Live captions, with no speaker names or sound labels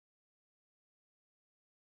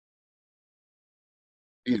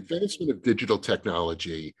The advancement of digital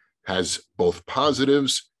technology has both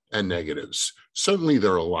positives and negatives. Certainly,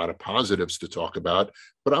 there are a lot of positives to talk about,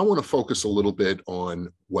 but I want to focus a little bit on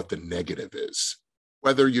what the negative is.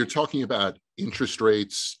 Whether you're talking about interest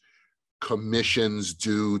rates, commissions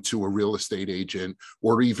due to a real estate agent,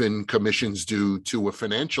 or even commissions due to a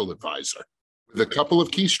financial advisor. With a couple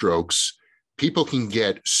of keystrokes, people can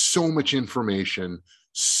get so much information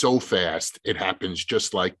so fast. It happens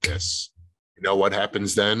just like this. You know what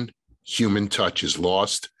happens then? Human touch is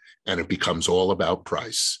lost and it becomes all about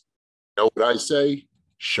price. You know what I say?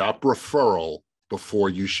 Shop referral before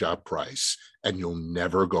you shop price, and you'll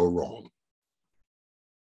never go wrong.